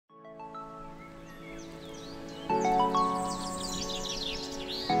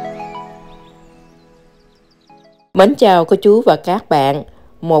Mến chào cô chú và các bạn.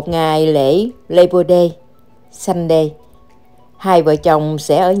 Một ngày lễ Labor Day, Sunday, hai vợ chồng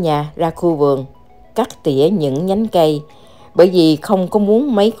sẽ ở nhà ra khu vườn cắt tỉa những nhánh cây, bởi vì không có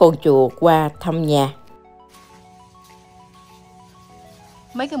muốn mấy con chuột qua thăm nhà.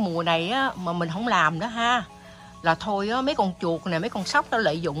 Mấy cái mùa này á, mà mình không làm nữa ha, là thôi á, mấy con chuột nè, mấy con sóc nó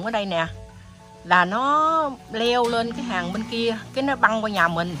lợi dụng ở đây nè, là nó leo lên cái hàng bên kia, cái nó băng qua nhà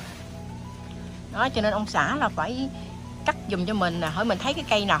mình đó. Cho nên ông xã là phải cắt giùm cho mình nè. Hỏi mình thấy cái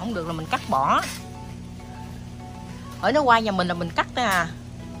cây nào không được là mình cắt bỏ, hỏi nó qua nhà mình là mình cắt thôi à.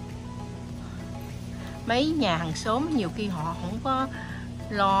 Mấy nhà hàng xóm nhiều khi họ không có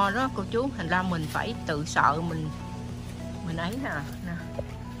lo đó cô chú, thành ra mình phải tự sợ mình ấy nè.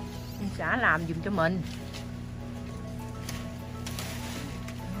 Ông xã làm giùm cho mình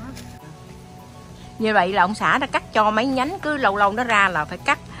đó. Như vậy là ông xã đã cắt cho mấy nhánh, cứ lâu lâu nó ra là phải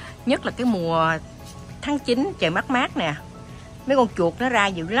cắt. Nhất là cái mùa tháng 9 trời mát mát nè, mấy con chuột nó ra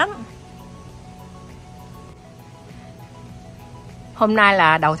dữ lắm. Hôm nay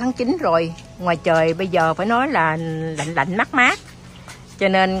là đầu tháng 9 rồi, ngoài trời bây giờ phải nói là lạnh lạnh mát mát, cho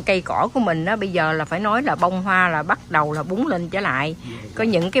nên cây cỏ của mình đó, bây giờ là phải nói là bông hoa là bắt đầu là búng lên trở lại. Có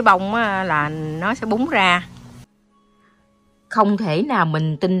những cái bông là nó sẽ búng ra. Không thể nào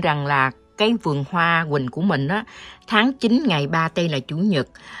mình tin rằng là cái vườn hoa quỳnh của mình á, tháng 9 ngày 3 tây là chủ nhật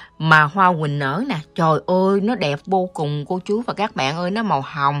mà hoa quỳnh nở nè. Trời ơi, nó đẹp vô cùng cô chú và các bạn ơi, nó màu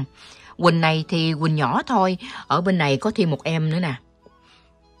hồng. Quỳnh này thì quỳnh nhỏ thôi, ở bên này có thêm một em nữa nè.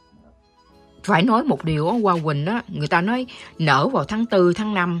 Phải nói một điều á, hoa quỳnh á, người ta nói nở vào tháng 4,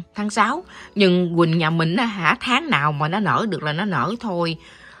 tháng 5, tháng 6. Nhưng quỳnh nhà mình á hả, tháng nào mà nó nở được là nó nở thôi.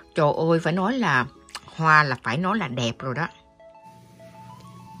 Trời ơi, phải nói là hoa là phải nói là đẹp rồi đó.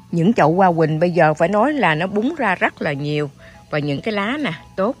 Những chậu hoa quỳnh bây giờ phải nói là nó búng ra rất là nhiều. Và những cái lá nè,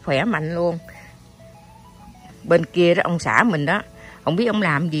 tốt, khỏe mạnh luôn. Bên kia đó ông xã mình đó, không biết ông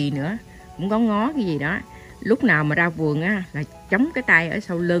làm gì nữa, cũng có ngó cái gì đó. Lúc nào mà ra vườn á là chống cái tay ở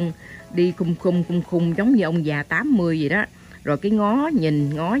sau lưng, đi khum giống như ông già 80 gì đó. Rồi cái ngó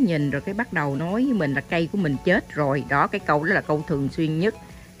nhìn rồi cái bắt đầu nói với mình là cây của mình chết rồi. Đó, cái câu đó là câu thường xuyên nhất.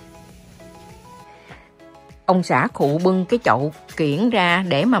 Ông xã cụ bưng cái chậu kiển ra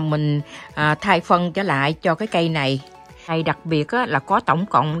để mà mình thay phân trở lại cho cái cây này. Cây đặc biệt á, là có tổng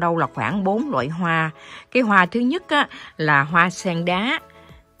cộng đâu là khoảng 4 loại hoa. Cái hoa thứ nhất á, là hoa sen đá,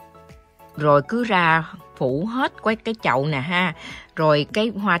 rồi cứ ra phủ hết cái chậu nè ha. Rồi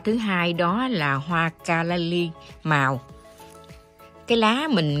cái hoa thứ hai đó là hoa calali màu. Cái lá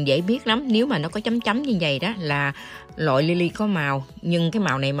mình dễ biết lắm, nếu mà nó có chấm chấm như vậy đó là loại lily có màu. Nhưng cái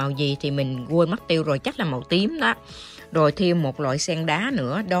màu này màu gì thì mình quên mất tiêu rồi, chắc là màu tím đó. Rồi thêm một loại sen đá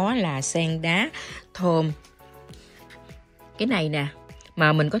nữa, đó là sen đá thơm. Cái này nè,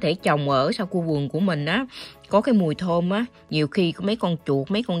 mà mình có thể trồng ở sau khu vườn của mình á, có cái mùi thơm á, nhiều khi có mấy con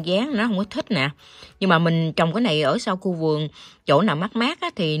chuột, mấy con gián nó không có thích nè. Nhưng mà mình trồng cái này ở sau khu vườn, chỗ nào mát mát á,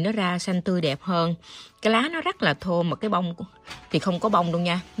 thì nó ra xanh tươi đẹp hơn. Cái lá nó rất là thơm, mà cái bông thì không có bông đâu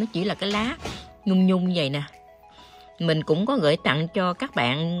nha, nó chỉ là cái lá nhung nhung như vậy nè. Mình cũng có gửi tặng cho các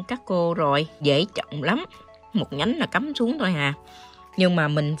bạn, các cô rồi, dễ trồng lắm. Một nhánh là cắm xuống thôi hà. Nhưng mà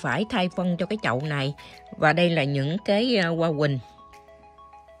mình phải thay phân cho cái chậu này. Và đây là những cái hoa quỳnh.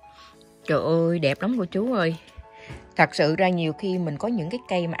 Trời ơi, đẹp lắm cô chú ơi. Thật sự ra nhiều khi mình có những cái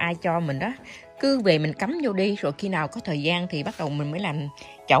cây mà ai cho mình đó, cứ về mình cắm vô đi, rồi khi nào có thời gian thì bắt đầu mình mới làm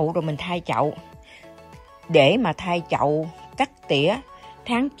chậu, rồi mình thay chậu. Để mà thay chậu, cắt tỉa,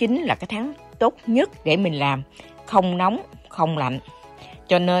 tháng 9 là cái tháng tốt nhất để mình làm. Không nóng, không lạnh.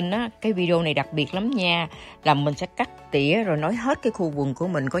 Cho nên á, cái video này đặc biệt lắm nha, là mình sẽ cắt tỉa rồi nói hết cái khu vườn của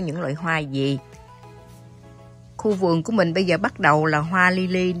mình có những loại hoa gì. Khu vườn của mình bây giờ bắt đầu là hoa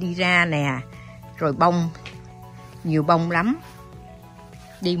lily đi ra nè, rồi bông, nhiều bông lắm.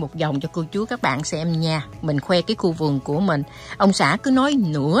 Đi một vòng cho cô chú các bạn xem nha, mình khoe cái khu vườn của mình. Ông xã cứ nói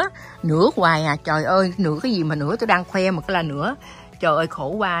nửa hoài à, trời ơi, nửa cái gì mà nửa, tôi đang khoe mà cái là nửa. Trời ơi, khổ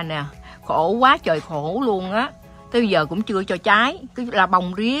quá nè, khổ quá trời khổ luôn á. Tới bây giờ cũng chưa cho trái, cứ là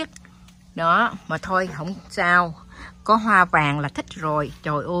bông riết. Đó, mà thôi không sao, có hoa vàng là thích rồi.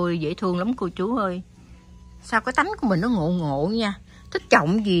 Trời ơi, dễ thương lắm cô chú ơi. Sao cái tánh của mình nó ngộ nha, thích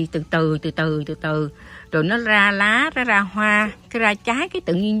trồng gì từ từ. Rồi nó ra lá, nó ra hoa, cái ra trái, cái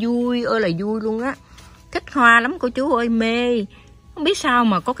tự nhiên vui ơi là vui luôn á. Thích hoa lắm cô chú ơi, mê. Không biết sao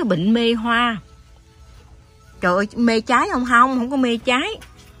mà có cái bệnh mê hoa. Trời ơi, mê trái không có mê trái.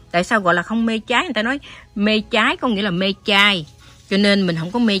 Tại sao gọi là không mê trái? Người ta nói mê trái có nghĩa là mê chai. Cho nên mình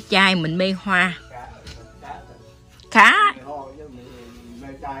không có mê chai, mình mê hoa. Khá.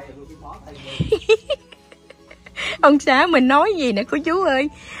 Ông xã mình nói gì nè cô chú ơi.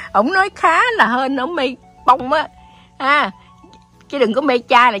 Ông nói khá là hên, ông mê bông á. Chứ đừng có mê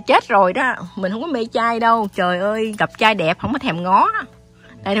trai là chết rồi đó. Mình không có mê trai đâu. Trời ơi, gặp trai đẹp không có thèm ngó.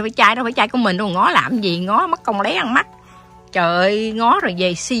 Đây đâu phải trai của mình đâu, ngó làm gì, ngó mất công lấy ăn mắt. Trời ơi, ngó rồi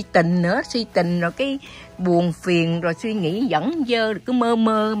về si tình nữa, si tình rồi cái buồn phiền, rồi suy nghĩ dẫn dơ, rồi cứ mơ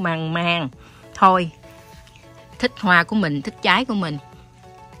mơ màng màng. Thôi, thích hoa của mình, thích trái của mình.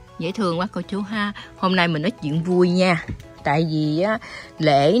 Dễ thương quá cô chú ha. Hôm nay mình nói chuyện vui nha. Tại vì á,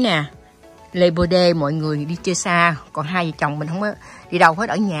 lễ nè, Labor Day mọi người đi chơi xa, còn hai vợ chồng mình không có đi đâu hết,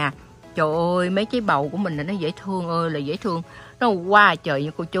 ở nhà. Trời ơi, mấy trái bầu của mình là nó dễ thương ơi là dễ thương. Nó qua trời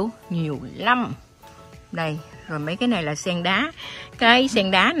nha cô chú, nhiều lắm. Đây, rồi mấy cái này là sen đá. Cái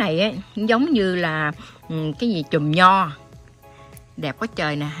sen đá này á, giống như là cái gì chùm nho. Đẹp quá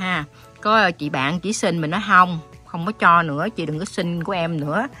trời nè ha. Có chị bạn chỉ xin mình nói không có cho nữa, chị đừng có xin của em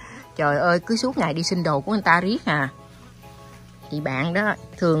nữa. Trời ơi, cứ suốt ngày đi xin đồ của người ta riết à. Chị bạn đó,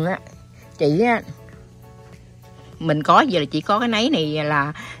 thường á, chị á, mình có giờ là chỉ có cái nấy này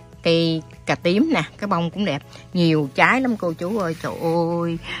là cây cà tím nè, cái bông cũng đẹp, nhiều trái lắm cô chú ơi. Trời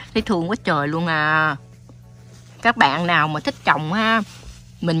ơi, thấy thương quá trời luôn à. Các bạn nào mà thích trồng ha,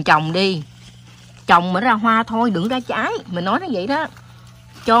 mình trồng đi, trồng mà ra hoa thôi, đừng ra trái. Mình nói nó vậy đó,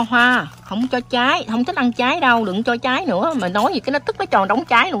 cho hoa, không cho trái. Không thích ăn trái đâu, đừng cho trái nữa. Mà nói gì cái nó tức nó tròn đống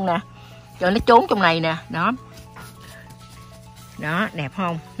trái luôn nè. Rồi nó trốn trong này nè, đó. Đó, đẹp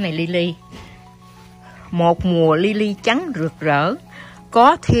không? Cái này lily. Một mùa lily trắng rực rỡ,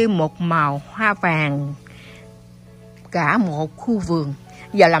 có thêm một màu hoa vàng cả một khu vườn.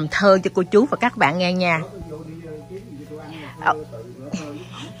 Giờ làm thơ cho cô chú và các bạn nghe nha.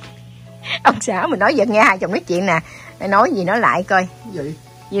 Ông xã mình nói giờ nghe hai chồng nói chuyện nè. Nói gì nói lại coi.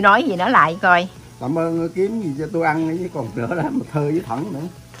 Gì nói gì nói lại coi. Cảm ơn kiếm gì cho tôi ăn với còn nữa đó, mà thơ với thẳng nữa.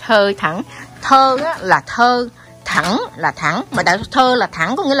 Thơ thẳng. Thơ á, là thơ, thẳng là thẳng. Mà thơ là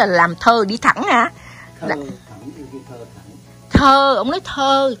thẳng có nghĩa là làm thơ đi thẳng hả? Thơ, ông nói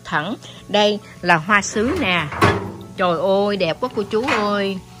thơ thẳng. Đây là hoa sứ nè. Trời ơi, đẹp quá cô chú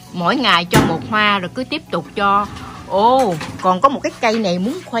ơi. Mỗi ngày cho một hoa rồi cứ tiếp tục cho. Ồ, còn có một cái cây này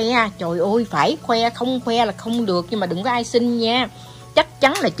muốn khoe. Trời ơi, phải khoe, không khoe là không được. Nhưng mà đừng có ai xin nha. Chắc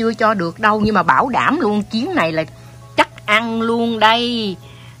chắn là chưa cho được đâu. Nhưng mà bảo đảm luôn, chuyến này là chắc ăn luôn đây.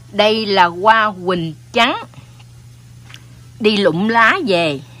 Đây là hoa quỳnh trắng. Đi lụm lá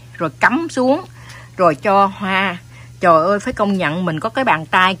về, rồi cắm xuống, rồi cho hoa. Trời ơi, phải công nhận mình có cái bàn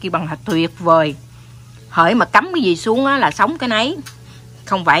tay kia bằng là tuyệt vời. Hỡi mà cắm cái gì xuống á là sống cái nấy.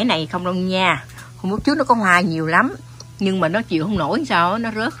 Không phải này không đâu nha. Hôm trước nó có hoa nhiều lắm, nhưng mà nó chịu không nổi sao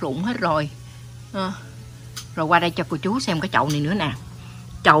nó rớt rụng hết rồi. Rồi qua đây cho cô chú xem cái chậu này nữa nè.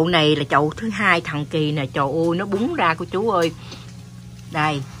 Chậu này là chậu thứ hai thần kỳ nè. Trời ơi, nó búng ra cô chú ơi.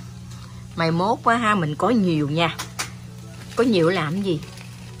 Đây, mai mốt quá ha, mình có nhiều nha. Có nhiều làm gì?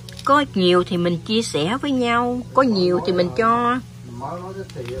 Có nhiều thì mình chia sẻ với nhau, có nhiều thì mình cho. Mới nói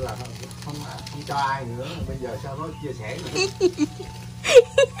thì là không cho ai nữa, bây giờ sao nói chia sẻ nữa.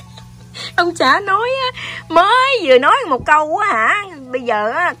 Ông xã nói mới vừa nói một câu á hả, bây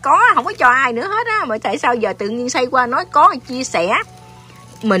giờ có không có cho ai nữa hết á, mà tại sao giờ tự nhiên xoay qua nói có chia sẻ.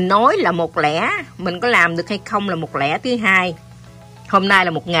 Mình nói là một lẽ, mình có làm được hay không là một lẽ thứ hai. Hôm nay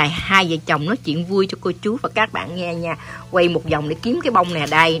là một ngày hai vợ chồng nói chuyện vui cho cô chú và các bạn nghe nha. Quay một vòng để kiếm cái bông nè.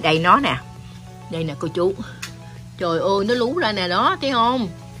 Đây, đây nó nè. Đây nè cô chú. Trời ơi, nó lú ra nè đó, thấy không?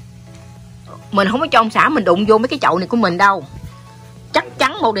 Mình không có cho ông xã mình đụng vô mấy cái chậu này của mình đâu. Chắc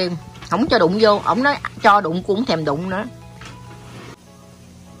chắn một điều, không cho đụng vô. Ổng nói cho đụng cũng thèm đụng nữa.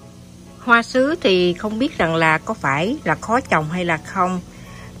 Hoa sứ thì không biết rằng là có phải là khó trồng hay là không.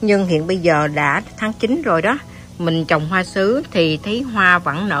 Nhưng hiện bây giờ đã tháng 9 rồi đó. Mình trồng hoa sứ thì thấy hoa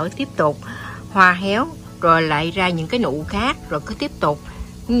vẫn nở tiếp tục, hoa héo rồi lại ra những cái nụ khác rồi cứ tiếp tục.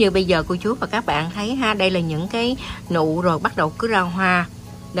 Như bây giờ cô chú và các bạn thấy ha, đây là những cái nụ rồi bắt đầu cứ ra hoa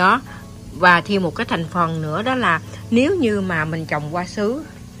đó. Và thêm một cái thành phần nữa đó là nếu như mà mình trồng hoa sứ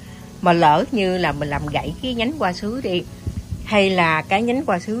mà lỡ như là mình làm gãy cái nhánh hoa sứ đi, hay là cái nhánh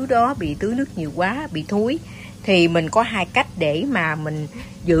hoa sứ đó bị tưới nước nhiều quá, bị thúi, thì mình có hai cách để mà mình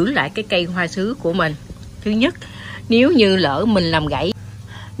giữ lại cái cây hoa sứ của mình. Thứ nhất, nếu như lỡ mình làm gãy,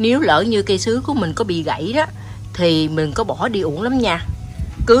 nếu lỡ như cây sứ của mình có bị gãy đó, thì mình có bỏ đi uổng lắm nha.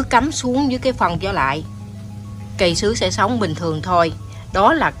 Cứ cắm xuống với cái phần trở lại, cây sứ sẽ sống bình thường thôi.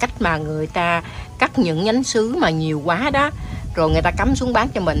 Đó là cách mà người ta cắt những nhánh sứ mà nhiều quá đó, rồi người ta cắm xuống bán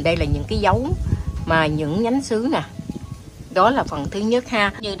cho mình. Đây là những cái dấu mà những nhánh sứ nè. Đó là phần thứ nhất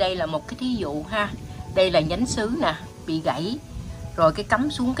ha. Như đây là một cái thí dụ ha. Đây là nhánh sứ nè, bị gãy. Rồi cái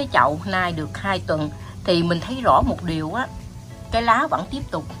cắm xuống cái chậu nay được 2 tuần. Thì mình thấy rõ một điều á, cái lá vẫn tiếp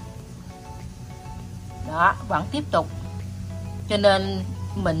tục. Đó, vẫn tiếp tục. Cho nên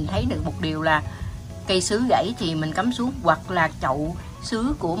mình thấy được một điều là cây sứ gãy thì mình cắm xuống, hoặc là chậu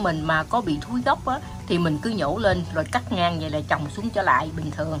sứ của mình mà có bị thúi gốc á, thì mình cứ nhổ lên rồi cắt ngang vậy là trồng xuống trở lại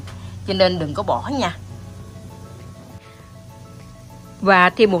bình thường, cho nên đừng có bỏ nha. Và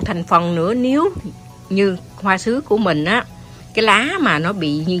thêm một thành phần nữa, nếu như hoa sứ của mình á, cái lá mà nó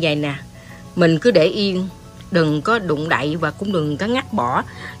bị như vậy nè, mình cứ để yên, đừng có đụng đậy và cũng đừng có ngắt bỏ,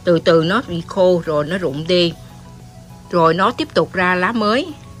 từ từ nó bị khô rồi nó rụng đi, rồi nó tiếp tục ra lá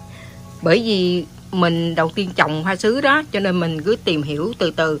mới. Bởi vì mình đầu tiên trồng hoa sứ đó, cho nên mình cứ tìm hiểu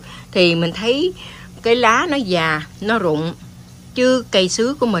từ từ thì mình thấy cái lá nó già, nó rụng, chứ cây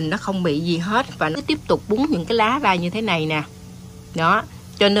sứ của mình nó không bị gì hết, và nó tiếp tục búng những cái lá ra như thế này nè. Đó,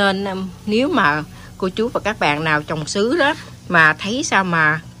 cho nên nếu mà cô chú và các bạn nào trồng sứ đó mà thấy sao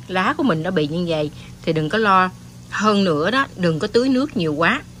mà lá của mình nó bị như vậy thì đừng có lo. Hơn nữa đó, đừng có tưới nước nhiều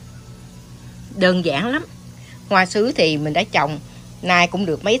quá. Đơn giản lắm. Hoa sứ thì mình đã trồng nay cũng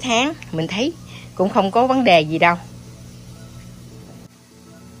được mấy tháng, mình thấy cũng không có vấn đề gì đâu.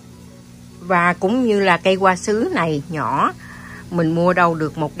 Và cũng như là cây hoa sứ này nhỏ, mình mua đâu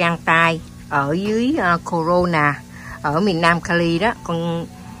được một gang tay ở dưới Corona, ở miền Nam Cali đó, con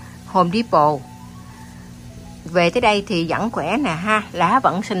Home Depot. Về tới đây thì vẫn khỏe nè ha, lá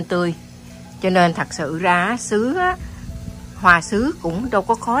vẫn xinh tươi. Cho nên thật sự ra sứ á, hoa sứ cũng đâu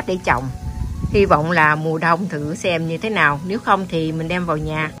có khó để trồng. Hy vọng là mùa đông thử xem như thế nào, nếu không thì mình đem vào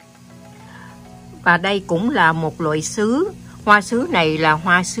nhà. Và đây cũng là một loại sứ. Hoa sứ này là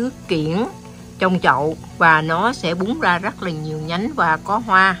hoa sứ kiểng trong chậu, và nó sẽ búng ra rất là nhiều nhánh và có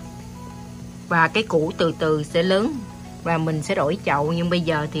hoa. Và cái củ từ từ sẽ lớn và mình sẽ đổi chậu, nhưng bây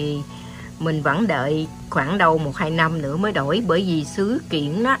giờ thì mình vẫn đợi khoảng đâu 1-2 năm nữa mới đổi, bởi vì sứ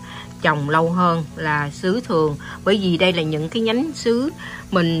kiểng đó trồng lâu hơn là sứ thường. Bởi vì đây là những cái nhánh sứ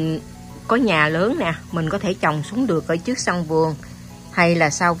mình có nhà lớn nè, mình có thể trồng xuống được ở trước sân vườn hay là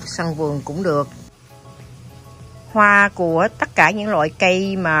sau sân vườn cũng được. Hoa của tất cả những loại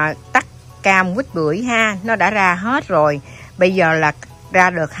cây mà tắc, cam, quýt, bưởi ha, nó đã ra hết rồi. Bây giờ là ra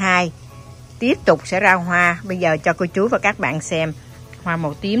đợt 2, tiếp tục sẽ ra hoa. Bây giờ cho cô chú và các bạn xem hoa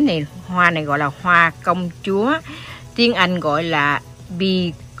màu tím này. Hoa này gọi là hoa công chúa, tiếng Anh gọi là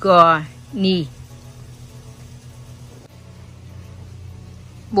bigoni.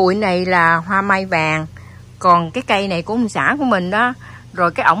 Bụi này là hoa mai vàng. Còn cái cây này của ông xã của mình đó,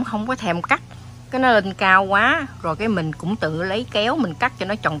 rồi cái ổng không có thèm cắt, cái nó lên cao quá, rồi cái mình cũng tự lấy kéo mình cắt cho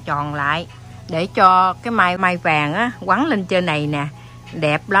nó tròn tròn lại, để cho cái mai vàng á quắn lên trên này nè,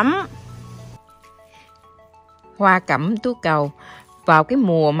 đẹp lắm. Hoa cẩm tú cầu vào cái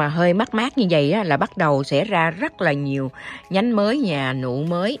mùa mà hơi mát mát như vậy á, là bắt đầu sẽ ra rất là nhiều nhánh mới, nhà nụ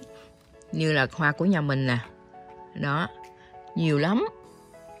mới, như là hoa của nhà mình nè, đó, nhiều lắm.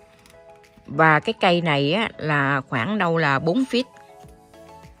 Và cái cây này á là khoảng đâu là 4 feet,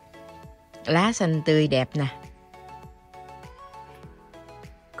 lá xanh tươi đẹp nè.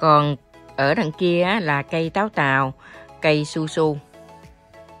 Còn ở đằng kia á, là cây táo tàu, cây su su.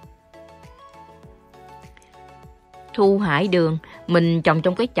 Thu hải đường mình trồng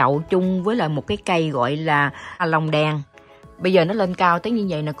trong cái chậu chung với lại một cái cây gọi là hoa lồng đèn. Bây giờ nó lên cao tới như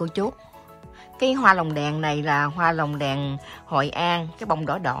vậy nè cô chú. Cái hoa lồng đèn này là hoa lồng đèn Hội An, cái bông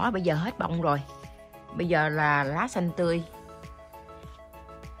đỏ đỏ bây giờ hết bông rồi. Bây giờ là lá xanh tươi.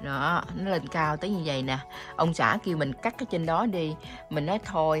 Đó, nó lên cao tới như vậy nè. Ông xã kêu mình cắt cái trên đó đi, mình nói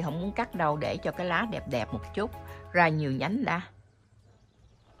thôi không muốn cắt đâu, để cho cái lá đẹp đẹp một chút, ra nhiều nhánh đã.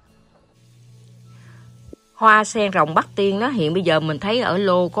 Hoa sen rồng Bắc Tiên đó, hiện bây giờ mình thấy ở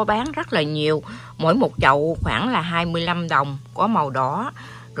lô có bán rất là nhiều. Mỗi một chậu khoảng là 25 đồng, có màu đỏ,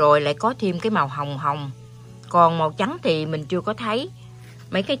 rồi lại có thêm cái màu hồng hồng. Còn màu trắng thì mình chưa có thấy.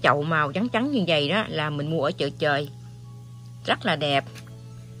 Mấy cái chậu màu trắng trắng như vậy đó là mình mua ở chợ trời, rất là đẹp.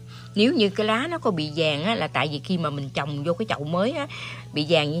 Nếu như cái lá nó có bị vàng á, là tại vì khi mà mình trồng vô cái chậu mới á, bị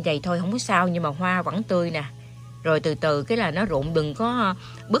vàng như vậy thôi không có sao, nhưng mà hoa vẫn tươi nè. Rồi từ từ cái là nó rụng, đừng có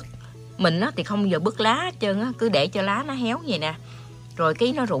bứt. Mình á thì không bao giờ bứt lá hết trơn á, cứ để cho lá nó héo vậy nè, rồi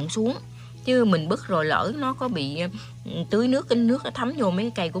cái nó rụng xuống. Chứ mình bứt rồi lỡ nó có bị tưới nước, cái nước nó thấm vô mấy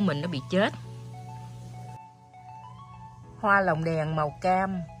cái cây của mình, nó bị chết. Hoa lồng đèn màu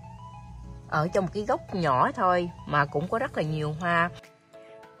cam ở trong cái gốc nhỏ thôi mà cũng có rất là nhiều hoa.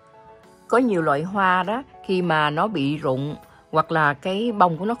 Có nhiều loại hoa đó, khi mà nó bị rụng hoặc là cái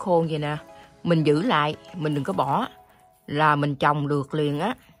bông của nó khô vậy nè, mình giữ lại, mình đừng có bỏ, là mình trồng được liền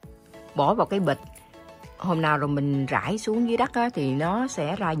á. Bỏ vào cái bịch, hôm nào rồi mình rải xuống dưới đất á, thì nó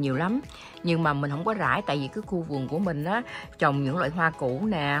sẽ ra nhiều lắm. Nhưng mà mình không có rải, tại vì cái khu vườn của mình á trồng những loại hoa cũ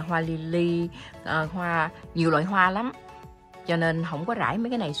nè, hoa lily, hoa, nhiều loại hoa lắm, cho nên không có rải mấy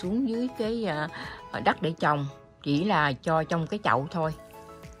cái này xuống dưới cái đất để trồng, chỉ là cho trong cái chậu thôi.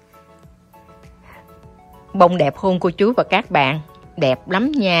 Bông đẹp hơn cô chú và các bạn, đẹp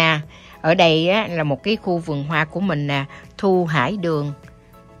lắm nha. Ở đây á, là một cái khu vườn hoa của mình nè, thu hải đường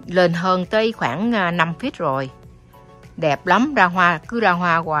lên hơn tới khoảng 5 feet rồi. Đẹp lắm, ra hoa cứ ra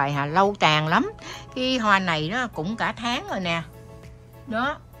hoa hoài hà, lâu tàn lắm. Cái hoa này nó cũng cả tháng rồi nè.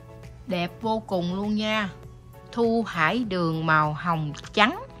 Đó, đẹp vô cùng luôn nha. Thu hải đường màu hồng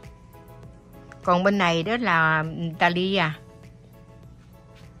trắng. Còn bên này đó là Talia.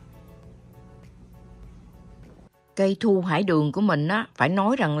 Cây thu hải đường của mình á, phải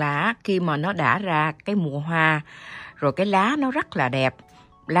nói rằng là khi mà nó đã ra cái mùa hoa rồi, cái lá nó rất là đẹp.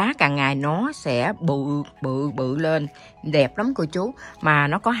 Lá càng ngày nó sẽ bự lên, đẹp lắm cô chú. Mà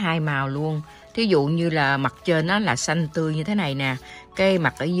nó có 2 màu luôn. Thí dụ như là mặt trên nó là xanh tươi như thế này nè, cái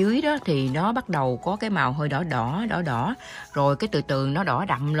mặt ở dưới đó thì nó bắt đầu có cái màu hơi đỏ, rồi cái từ từ nó đỏ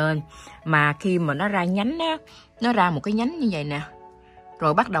đậm lên. Mà khi mà nó ra nhánh á, nó ra một cái nhánh như vậy nè,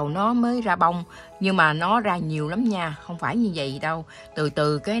 rồi bắt đầu nó mới ra bông. Nhưng mà nó ra nhiều lắm nha, không phải như vậy đâu. Từ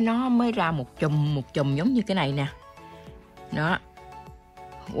từ cái nó mới ra một chùm giống như cái này nè. Đó,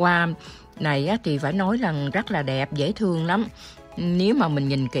 hoa này á, thì phải nói rằng rất là đẹp, dễ thương lắm. Nếu mà mình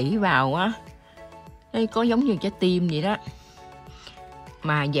nhìn kỹ vào á, đây có giống như trái tim vậy đó.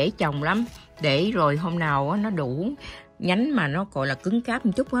 Mà dễ trồng lắm. Để rồi hôm nào á, nó đủ nhánh mà nó gọi là cứng cáp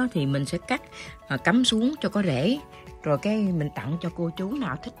một chút á, thì mình sẽ cắt cắm xuống cho có rễ. Rồi cái mình tặng cho cô chú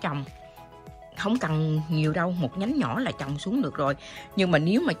nào thích trồng. Không cần nhiều đâu, một nhánh nhỏ là trồng xuống được rồi. Nhưng mà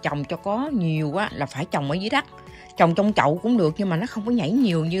nếu mà trồng cho có nhiều á, là phải trồng ở dưới đất. Trồng trong chậu cũng được, nhưng mà nó không có nhảy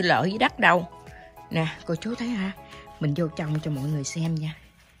nhiều như là ở dưới đất đâu. Nè, cô chú thấy ha, mình vô trồng cho mọi người xem nha.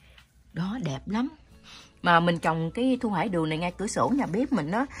 Đó, đẹp lắm. Mà mình trồng cái thu hải đường này ngay cửa sổ nhà bếp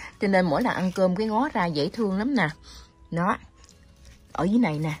mình đó, cho nên mỗi lần ăn cơm cái ngó ra dễ thương lắm nè. Đó, ở dưới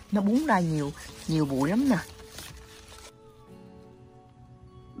này nè, nó búng ra nhiều bụi lắm nè.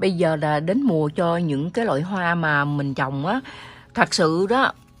 Bây giờ là đến mùa cho những cái loại hoa mà mình trồng á. Thật sự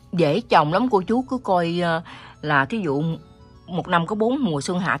đó, dễ trồng lắm cô chú. Cứ coi là thí dụ một năm có 4 mùa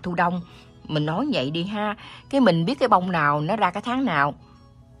xuân hạ thu đông. Mình nói vậy đi ha. Cái mình biết cái bông nào nó ra cái tháng nào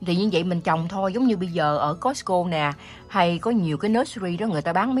thì như vậy mình trồng thôi. Giống như bây giờ ở Costco nè, hay có nhiều cái nursery đó, người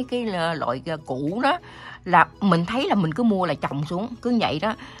ta bán mấy cái loại củ đó, là mình thấy là mình cứ mua là trồng xuống, cứ vậy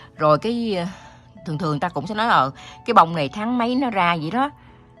đó. Rồi cái thường người ta cũng sẽ nói cái bông này tháng mấy nó ra vậy đó.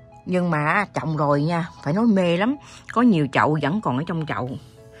 Nhưng mà trồng rồi nha, phải nói mê lắm. Có nhiều chậu vẫn còn ở trong chậu.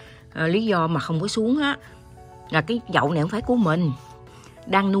 Lý do mà không có xuống á, là cái chậu này không phải của mình,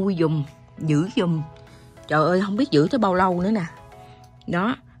 đang nuôi giùm, giữ giùm. Trời ơi, không biết giữ tới bao lâu nữa nè.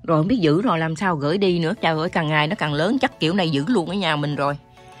 Đó, rồi không biết giữ rồi làm sao gửi đi nữa. Trời ơi, càng ngày nó càng lớn, chắc kiểu này giữ luôn ở nhà mình rồi.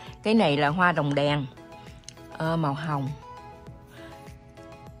 Cái này là hoa đồng đèn màu hồng.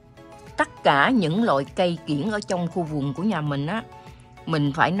 Tất cả những loại cây kiểng ở trong khu vườn của nhà mình á,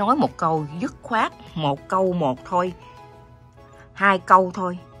 mình phải nói một câu dứt khoát, một câu một thôi, 2 câu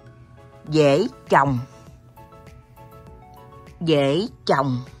thôi. Dễ trồng. Dễ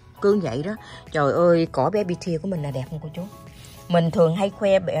trồng, cứ vậy đó. Trời ơi, cỏ bé Betia của mình là đẹp không cô chú? Mình thường hay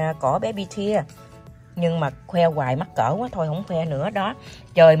khoe cỏ bé Betia, nhưng mà khoe hoài mắc cỡ quá, thôi không khoe nữa đó.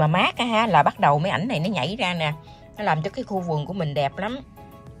 Trời mà mát á ha, là bắt đầu mấy ảnh này nó nhảy ra nè. Nó làm cho cái khu vườn của mình đẹp lắm.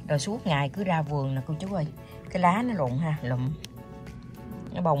 Rồi suốt ngày cứ ra vườn nè cô chú ơi. Cái lá nó rụng ha, lụm.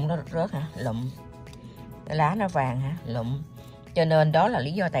 Cái bông nó rớt hả, lụm. Cái lá nó vàng hả, lụm. Cho nên đó là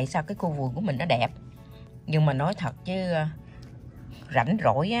lý do tại sao cái khu vườn của mình nó đẹp. Nhưng mà nói thật chứ rảnh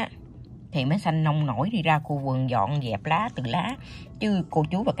rỗi á thì mới xanh nông nổi đi ra khu vườn dọn dẹp lá từ lá. Chứ cô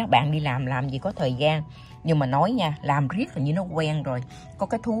chú và các bạn đi làm gì có thời gian. Nhưng mà nói nha, làm riết là như nó quen rồi. Có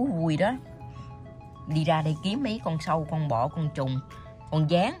cái thú vui đó. Đi ra đây kiếm mấy con sâu, con bọ, con trùng, con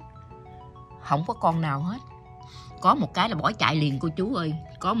gián, không có con nào hết. Có một cái là bỏ chạy liền cô chú ơi.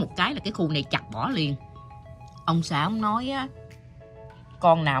 Có một cái là cái khu này chặt bỏ liền. Ông xã ông nói á,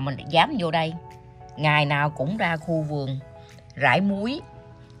 con nào mình dám vô đây, ngày nào cũng ra khu vườn rải muối.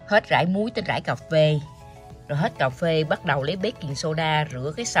 Hết rải muối tới rải cà phê. Rồi hết cà phê bắt đầu lấy baking soda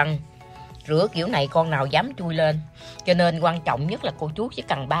rửa cái sân. Rửa kiểu này con nào dám chui lên. Cho nên quan trọng nhất là cô chú chỉ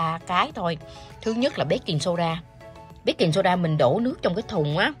cần 3 cái thôi. Thứ nhất là baking soda. Baking soda mình đổ nước trong cái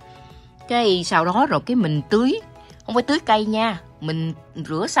thùng á. Cái sau đó rồi cái mình tưới. Không phải tưới cây nha, mình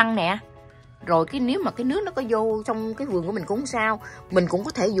rửa sân nè. Rồi cái nếu mà cái nước nó có vô trong cái vườn của mình cũng không sao. Mình cũng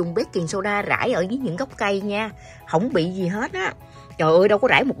có thể dùng baking soda rải ở dưới những gốc cây nha. Không bị gì hết á. Trời ơi, đâu có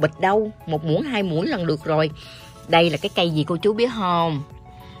rải một bịch đâu. 1 muỗng 2 muỗng lần được rồi. Đây là cái cây gì cô chú biết không?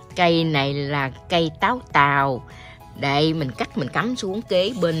 Cây này là cây táo tàu. Đây mình cắt mình cắm xuống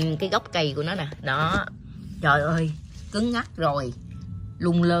kế bên cái gốc cây của nó nè. Đó. Trời ơi, cứng ngắc rồi.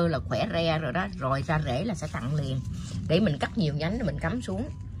 Lung lơ là khỏe re rồi đó. Rồi ra rễ là sẽ tặng liền. Để mình cắt nhiều nhánh rồi mình cắm xuống.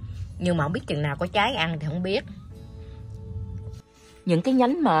 Nhưng mà không biết chừng nào có trái ăn thì không biết. Những cái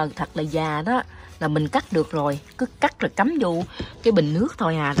nhánh mà thật là già đó là mình cắt được rồi, cứ cắt rồi cắm vô cái bình nước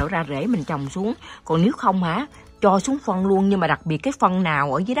thôi à, rồi ra rễ mình trồng xuống. Còn nếu không hả, cho xuống phân luôn. Nhưng mà đặc biệt cái phân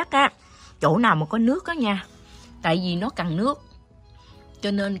nào ở dưới đất á, chỗ nào mà có nước á nha, tại vì nó cần nước,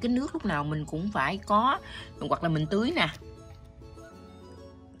 cho nên cái nước lúc nào mình cũng phải có, hoặc là mình tưới nè.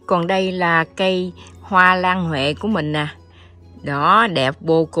 Còn đây là cây hoa lan huệ của mình nè. Đó, đẹp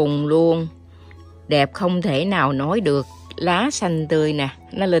vô cùng luôn. Đẹp không thể nào nói được. Lá xanh tươi nè,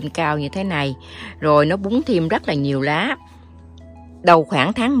 nó lên cao như thế này. Rồi nó búng thêm rất là nhiều lá. Đầu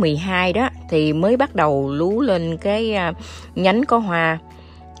khoảng tháng 12 đó thì mới bắt đầu lú lên cái nhánh có hoa.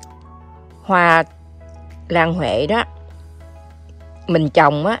 Hoa lan huệ đó mình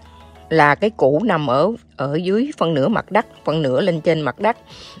trồng á là cái củ nằm ở dưới phân nửa mặt đất, phân nửa lên trên mặt đất.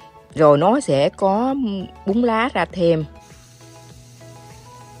 Rồi nó sẽ có búng lá ra thêm.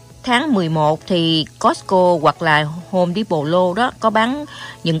 Tháng 11 thì Costco hoặc là Home Depot đó có bán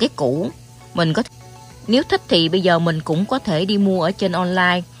những cái củ. Mình có, nếu thích thì bây giờ mình cũng có thể đi mua ở trên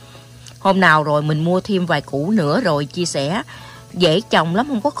online. Hôm nào rồi mình mua thêm vài củ nữa rồi chia sẻ. Dễ trồng lắm,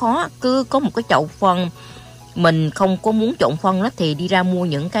 không có khó. Cứ có một cái chậu phân. Mình không có muốn trộn phân đó thì đi ra mua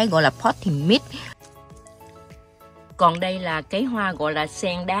những cái gọi là potting mix. Còn đây là cái hoa gọi là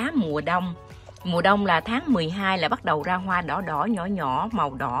sen đá mùa đông. Mùa đông là tháng 12 là bắt đầu ra hoa đỏ đỏ nhỏ nhỏ,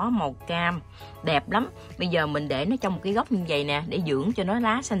 màu đỏ, màu cam. Đẹp lắm. Bây giờ mình để nó trong một cái góc như vậy nè, để dưỡng cho nó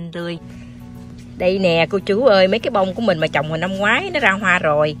lá xanh tươi. Đây nè cô chú ơi, mấy cái bông của mình mà trồng hồi năm ngoái nó ra hoa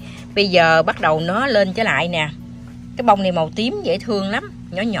rồi. Bây giờ bắt đầu nó lên trở lại nè. Cái bông này màu tím dễ thương lắm,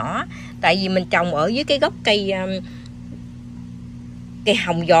 nhỏ nhỏ. Tại vì mình trồng ở dưới cái gốc cây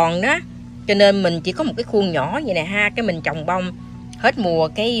hồng giòn đó, cho nên mình chỉ có một cái khuôn nhỏ vậy nè ha. Cái mình trồng bông, hết mùa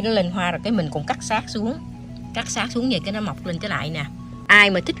cái nó lên hoa rồi cái mình cũng cắt sát xuống vậy cái nó mọc lên trở lại nè. Ai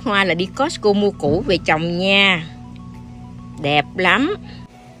mà thích hoa là đi Costco mua củ về trồng nha, đẹp lắm.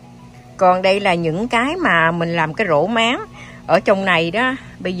 Còn đây là những cái mà mình làm cái rổ máng ở trong này đó.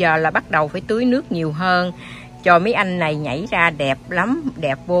 Bây giờ là bắt đầu phải tưới nước nhiều hơn cho mấy anh này nhảy ra, đẹp lắm,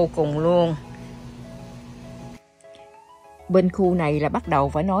 đẹp vô cùng luôn. Bên khu này là bắt đầu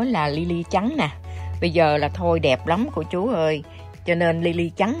phải nói là lily trắng nè. Bây giờ là thôi đẹp lắm cô chú ơi. Cho nên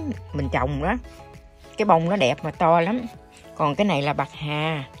lily trắng mình trồng đó, cái bông nó đẹp mà to lắm. Còn cái này là bạc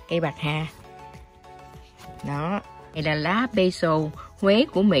hà, cây bạc hà. Đó, đây là lá basil Huế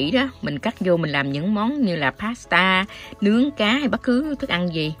của Mỹ đó. Mình cắt vô mình làm những món như là pasta, nướng cá hay bất cứ thức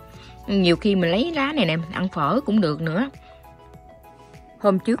ăn gì. Nhiều khi mình lấy lá này nè, mình ăn phở cũng được nữa.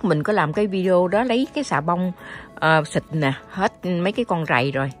 Hôm trước mình có làm cái video đó, lấy cái xà bông xịt nè, hết mấy cái con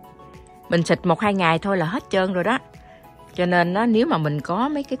rầy rồi. Mình xịt 1-2 ngày thôi là hết trơn rồi đó. Cho nên đó, nếu mà mình có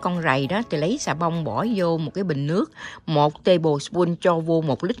mấy cái con rầy đó thì lấy xà bông bỏ vô một cái bình nước, 1 tablespoon cho vô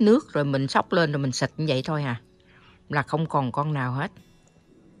 1 lít nước, rồi mình xóc lên rồi mình xịt như vậy thôi à, là không còn con nào hết.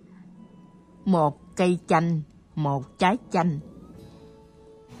 Một cây chanh, một trái chanh.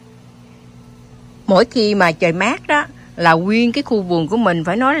 Mỗi khi mà trời mát đó là nguyên cái khu vườn của mình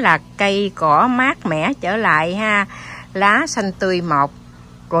phải nói là cây cỏ mát mẻ trở lại ha, lá xanh tươi mọc.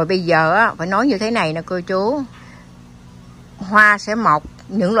 Rồi bây giờ á, phải nói như thế này nè cô chú, hoa sẽ mọc.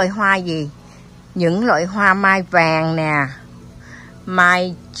 Những loại hoa gì? Những loại hoa mai vàng nè,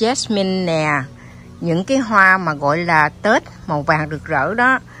 mai jasmine nè, những cái hoa mà gọi là Tết màu vàng rực rỡ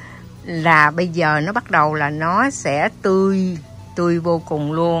đó, là bây giờ nó bắt đầu là nó sẽ tươi vô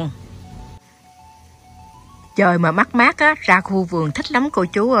cùng luôn. Trời mà mát mát á, ra khu vườn thích lắm cô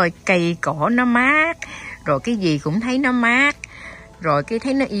chú ơi. Cây cỏ nó mát, rồi cái gì cũng thấy nó mát, rồi cái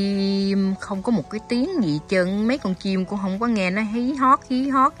thấy nó im, không có một cái tiếng gì trơn. Mấy con chim cũng không có nghe nó hí hót gì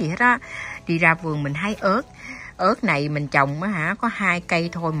hết á. Đi ra vườn mình hái ớt này mình trồng á hả, có 2 cây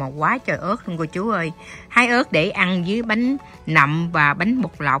thôi mà quá trời ớt luôn cô chú ơi. Hái ớt để ăn với bánh nậm và bánh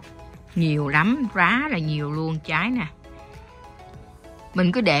bột lọc, nhiều lắm, rá là nhiều luôn. Trái nè,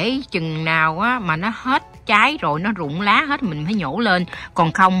 mình cứ để chừng nào á mà nó hết trái rồi, nó rụng lá hết mình phải nhổ lên.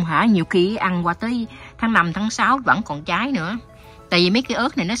 Còn không hả, nhiều khi ăn qua tới tháng 5, tháng 6 vẫn còn trái nữa. Tại vì mấy cái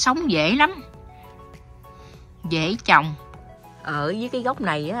ớt này nó sống dễ lắm, dễ trồng. Ở dưới cái gốc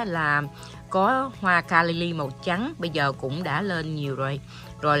này á, là có hoa ca lily màu trắng, bây giờ cũng đã lên nhiều rồi.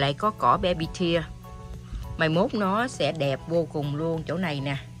 Rồi lại có cỏ baby tear, mai mốt nó sẽ đẹp vô cùng luôn. Chỗ này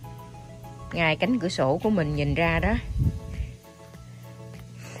nè, ngay cánh cửa sổ của mình nhìn ra đó.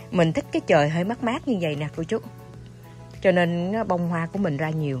 Mình thích cái trời hơi mát mát như vậy nè cô chú, cho nên bông hoa của mình ra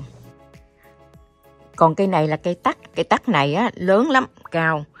nhiều. Còn cây này là cây tắc. Cây tắc này á, lớn lắm,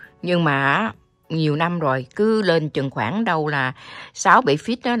 cao, nhưng mà nhiều năm rồi, cứ lên chừng khoảng đâu là 6-7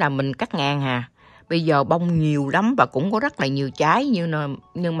 feet đó là mình cắt ngang hà. Bây giờ bông nhiều lắm và cũng có rất là nhiều trái,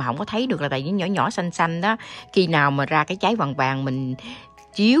 nhưng mà không có thấy được là tại vì nhỏ nhỏ xanh xanh đó. Khi nào mà ra cái trái vàng vàng mình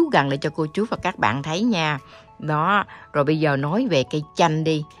chiếu gần lại cho cô chú và các bạn thấy nha. Đó, rồi bây giờ nói về cây chanh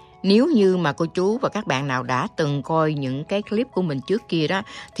đi. Nếu như mà cô chú và các bạn nào đã từng coi những cái clip của mình trước kia đó,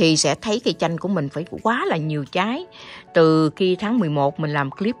 thì sẽ thấy cây chanh của mình phải quá là nhiều trái. Từ khi tháng 11 mình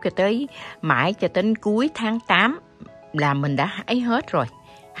làm clip mãi cho đến cuối tháng 8 là mình đã hái hết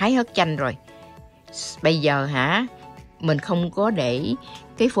chanh rồi. Bây giờ mình không có để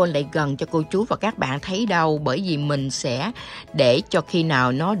cái phone lại gần cho cô chú và các bạn thấy đâu, bởi vì mình sẽ để cho khi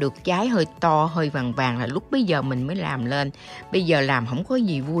nào nó được trái hơi to, hơi vàng vàng là lúc bây giờ mình mới làm lên. Bây giờ làm không có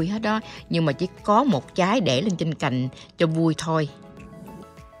gì vui hết đó, nhưng mà chỉ có một trái để lên trên cành cho vui thôi.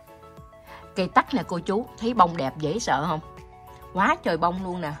 Cây tắc nè cô chú, thấy bông đẹp dễ sợ không? Quá trời bông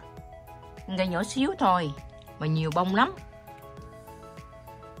luôn nè. Cây nhỏ xíu thôi mà nhiều bông lắm.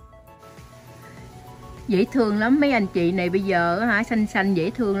 Dễ thương lắm mấy anh chị này bây giờ xanh xanh dễ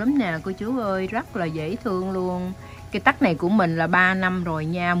thương lắm nè cô chú ơi, rất là dễ thương luôn. Cái tắc này của mình là 3 năm rồi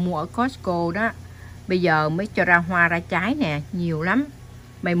nha, mua ở Costco đó. Bây giờ mới cho ra hoa ra trái nè, nhiều lắm.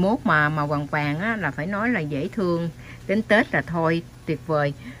 Mai mốt mà màu vàng vàng là phải nói là dễ thương. Đến Tết là thôi, tuyệt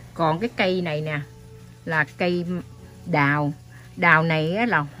vời. Còn cái cây này nè là cây đào. Đào này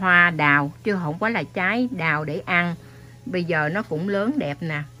là hoa đào chứ không phải là trái đào để ăn. Bây giờ nó cũng lớn đẹp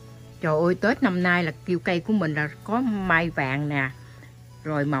nè. Trời ơi, Tết năm nay là kêu cây của mình là có mai vàng nè,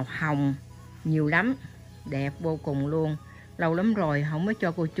 rồi màu hồng, nhiều lắm, đẹp vô cùng luôn. Lâu lắm rồi không có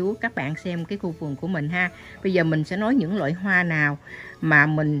cho cô chú các bạn xem cái khu vườn của mình ha. Bây giờ mình sẽ nói những loại hoa nào mà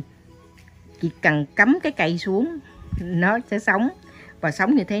mình chỉ cần cắm cái cây xuống nó sẽ sống, và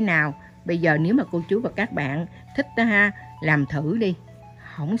sống như thế nào. Bây giờ nếu mà cô chú và các bạn thích đó ha, làm thử đi.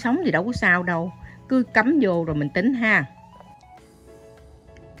 Không sống thì đâu có sao đâu, cứ cắm vô rồi mình tính ha.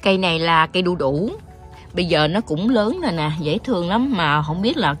 Cây này là cây đu đủ. Bây giờ nó cũng lớn rồi nè, dễ thương lắm. Mà không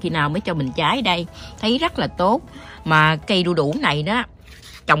biết là khi nào mới cho mình trái đây. Thấy rất là tốt. Mà cây đu đủ này đó,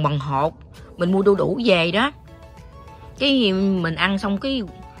 trồng bằng hột. Mình mua đu đủ về đó, cái mình ăn xong cái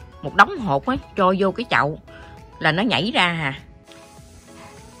một đống hột á, cho vô cái chậu là nó nhảy ra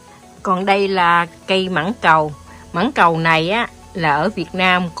Còn đây là cây mãng cầu. Mãng cầu này á là ở Việt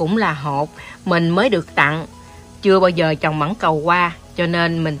Nam cũng là hột. Mình mới được tặng, chưa bao giờ trồng mãng cầu qua, cho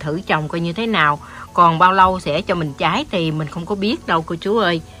nên mình thử trồng coi như thế nào. Còn bao lâu sẽ cho mình trái thì mình không có biết đâu cô chú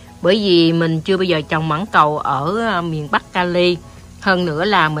ơi. Bởi vì mình chưa bao giờ trồng mãng cầu ở miền Bắc Cali. Hơn nữa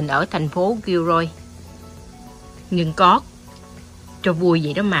là mình ở thành phố Gilroy. Nhưng có cho vui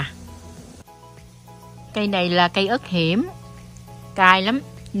vậy đó mà. Cây này là cây ớt hiểm, cay lắm.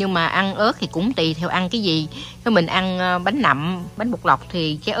 Nhưng mà ăn ớt thì cũng tùy theo ăn cái gì. Nếu mình ăn bánh nậm, bánh bột lọc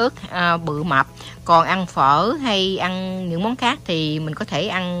thì cái ớt bự mập. Còn ăn phở hay ăn những món khác thì mình có thể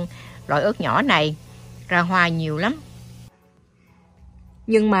ăn loại ớt nhỏ này. Ra hoa nhiều lắm.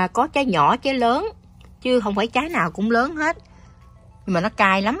 Nhưng mà có trái nhỏ, trái lớn, chứ không phải trái nào cũng lớn hết. Nhưng mà nó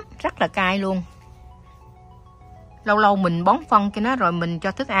cay lắm, rất là cay luôn. Lâu lâu mình bón phân cho nó rồi mình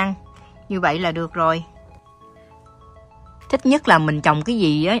cho thức ăn. Như vậy là được rồi. Thích nhất là mình trồng cái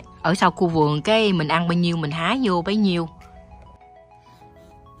gì á ở sau khu vườn, cái mình ăn bao nhiêu mình hái vô bấy nhiêu.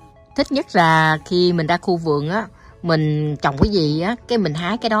 Thích nhất là khi mình ra khu vườn á, mình trồng cái gì á, cái mình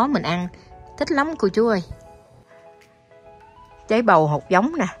hái cái đó mình ăn. Thích lắm cô chú ơi. Trái bầu hột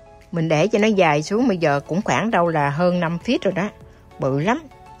giống nè, mình để cho nó dài xuống bây giờ cũng khoảng đâu là hơn 5 feet rồi đó. Bự lắm,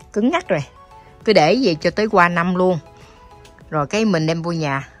 cứng ngắc rồi. Cứ để về cho tới qua năm luôn. Rồi cái mình đem vô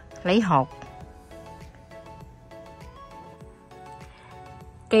nhà lấy hột.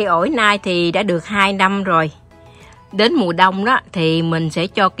 Cây ổi nai thì đã được 2 năm rồi. Đến mùa đông đó thì mình sẽ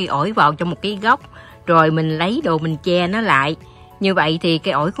cho cây ổi vào trong một cái góc, rồi mình lấy đồ mình che nó lại. Như vậy thì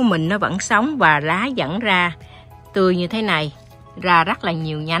cây ổi của mình nó vẫn sống và lá vẫn ra tươi như thế này, ra rất là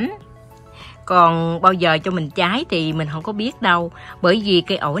nhiều nhánh. Còn bao giờ cho mình trái thì mình không có biết đâu, bởi vì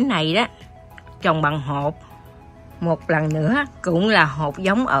cây ổi này đó trồng bằng hột. Một lần nữa cũng là hột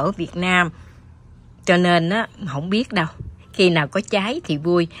giống ở Việt Nam, cho nên á không biết đâu. Khi nào có trái thì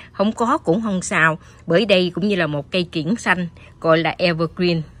vui, không có cũng không sao, bởi đây cũng như là một cây kiểng xanh, gọi là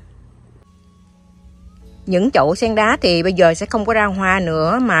evergreen. Những chậu sen đá thì bây giờ sẽ không có ra hoa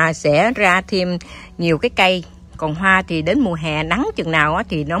nữa, mà sẽ ra thêm nhiều cái cây. Còn hoa thì đến mùa hè nắng chừng nào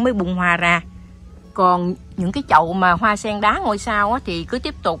thì nó mới bung hoa ra. Còn những cái chậu mà hoa sen đá ngôi sao thì cứ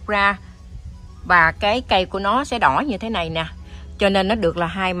tiếp tục ra, và cái cây của nó sẽ đỏ như thế này nè, cho nên nó được là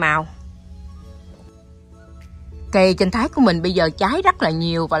 2 màu. Cây trên thái của mình bây giờ trái rất là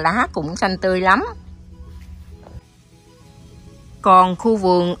nhiều và lá cũng xanh tươi lắm. Còn khu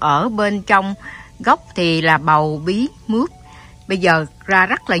vườn ở bên trong gốc thì là bầu, bí, mướp. Bây giờ ra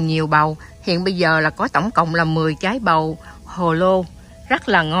rất là nhiều bầu, Hiện bây giờ là có tổng cộng là 10 trái bầu hồ lô rất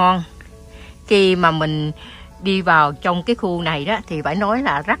là ngon. Khi mà mình đi vào trong cái khu này đó thì phải nói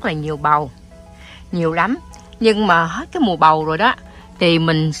là rất là nhiều bầu, nhiều lắm. Nhưng mà hết cái mùa bầu rồi đó thì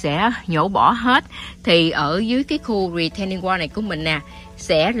mình sẽ nhổ bỏ hết. Thì ở dưới cái khu retaining wall này của mình nè,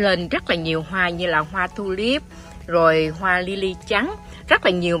 sẽ lên rất là nhiều hoa như là hoa tulip, rồi hoa lily trắng, rất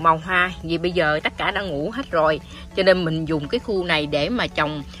là nhiều màu hoa. Vì bây giờ tất cả đã ngủ hết rồi, cho nên mình dùng cái khu này để mà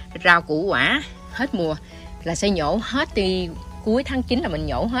trồng rau củ quả. Hết mùa là sẽ nhổ hết, từ cuối tháng 9 là mình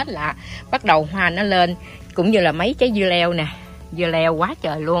nhổ hết, là bắt đầu hoa nó lên. Cũng như là mấy trái dưa leo nè, dưa leo quá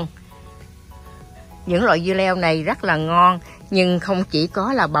trời luôn. Những loại dưa leo này rất là ngon, nhưng không chỉ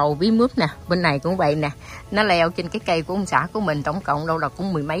có là bầu bí mướp nè, bên này cũng vậy nè. Nó leo trên cái cây của ông xã của mình, tổng cộng đâu là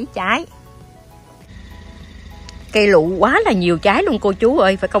cũng 10 mấy trái. Cây lụ quá là nhiều trái luôn cô chú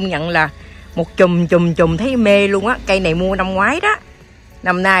ơi, phải công nhận là một chùm thấy mê luôn á. Cây này mua năm ngoái đó,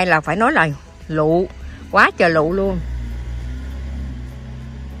 năm nay là phải nói là lụ quá trời lụ luôn.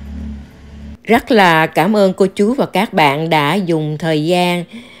 Rất là cảm ơn cô chú và các bạn đã dùng thời gian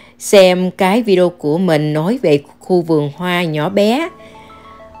xem cái video của mình nói về khu vườn hoa nhỏ bé.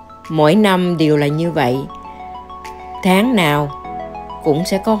 Mỗi năm đều là như vậy. Tháng nào cũng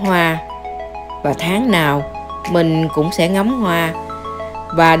sẽ có hoa, và tháng nào mình cũng sẽ ngắm hoa.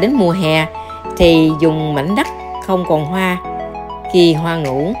 Và đến mùa hè thì dùng mảnh đất không còn hoa, khi hoa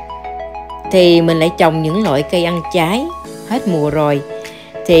ngủ thì mình lại trồng những loại cây ăn trái. Hết mùa rồi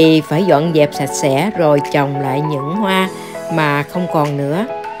thì phải dọn dẹp sạch sẽ rồi trồng lại những hoa mà không còn nữa.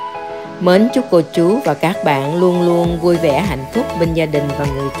 Mến chúc cô chú và các bạn luôn luôn vui vẻ, hạnh phúc bên gia đình và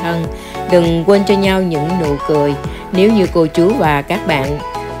người thân. Đừng quên cho nhau những nụ cười. Nếu như cô chú và các bạn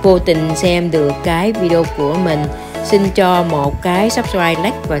vô tình xem được cái video của mình, xin cho một cái subscribe,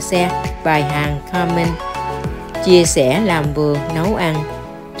 like và share, vài hàng comment, chia sẻ làm vườn, nấu ăn,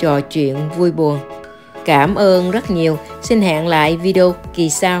 trò chuyện vui buồn. Cảm ơn rất nhiều. Xin hẹn lại video kỳ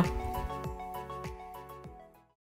sau.